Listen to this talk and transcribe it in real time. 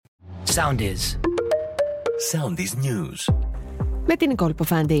Soundis. Soundis News. Με την Νικόλη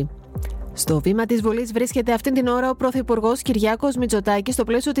Ποφάντη. Στο βήμα της Βουλής βρίσκεται αυτή την ώρα ο Πρωθυπουργός Κυριάκος Μητσοτάκης στο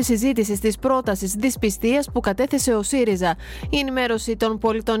πλαίσιο της συζήτησης της πρότασης δυσπιστίας που κατέθεσε ο ΣΥΡΙΖΑ. Η ενημέρωση των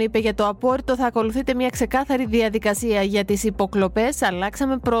πολιτών είπε για το απόρριτο θα ακολουθείται μια ξεκάθαρη διαδικασία για τις υποκλοπές.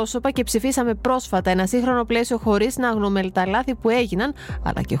 Αλλάξαμε πρόσωπα και ψηφίσαμε πρόσφατα ένα σύγχρονο πλαίσιο χωρίς να αγνοούμε τα λάθη που έγιναν,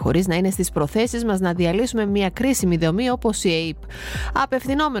 αλλά και χωρίς να είναι στις προθέσεις μας να διαλύσουμε μια κρίσιμη δομή όπως η ΑΕΠ.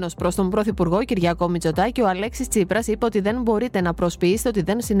 Απευθυνόμενος προς τον Πρωθυπουργό Κυριάκο Μητσοτάκη, ο Αλέξης Τσίπρας είπε ότι δεν μπορείτε να προσποιήσετε ότι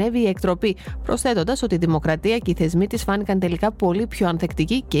δεν συνέβη η εκτροπή, προσθέτοντας ότι η δημοκρατία και οι θεσμοί της φάνηκαν τελικά πολύ πιο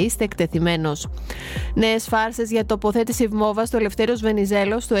ανθεκτικοί και είστε εκτεθειμένος. Νέες φάρσες για τοποθέτηση βόμβας στο Ελευθέριος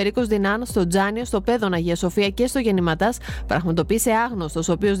Βενιζέλος, στο Ερίκος Δινάν, στο Τζάνιο, στο Πέδον Αγία Σοφία και στο Γεννηματάς πραγματοποίησε άγνωστος,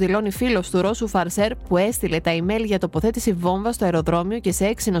 ο οποίος δηλώνει φίλος του Ρώσου φαρσέρ που έστειλε τα email για τοποθέτηση βόμβας στο αεροδρόμιο και σε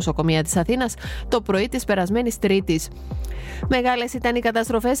 6 νοσοκομεία της Αθήνας το πρωί της περασμένης Τρίτης. Μεγάλες ήταν οι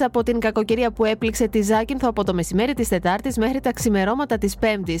καταστροφές από την κακοκαιρία που έπληξε τη Ζάκυνθο από το μεσημέρι της Τετάρτης μέχρι τα ξημερώματα της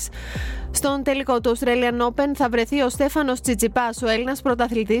Πέμπτης. Στον τελικό του Australian Open θα βρεθεί ο Στέφανος Τσιτσιπάς. Ο Έλληνας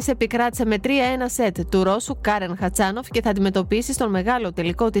πρωταθλητής επικράτησε με 3-1 σετ του Ρώσου Κάρεν Χατσάνοφ και θα αντιμετωπίσει στον μεγάλο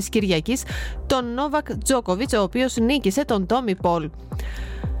τελικό της Κυριακής τον Νόβακ Τζόκοβιτς, ο οποίος νίκησε τον Τόμι Πολ.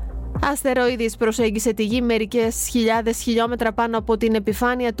 Αστεροίδης προσέγγισε τη Γη μερικές χιλιάδες χιλιόμετρα πάνω από την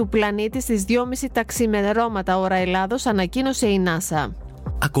επιφάνεια του πλανήτη στις 2.30 τα ξημερώματα ώρα Ελλάδος, ανακοίνωσε η NASA.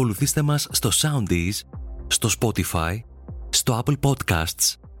 Ακολουθήστε μας στο Soundis, στο Spotify, στο Apple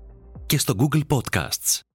Podcasts και στο Google Podcasts.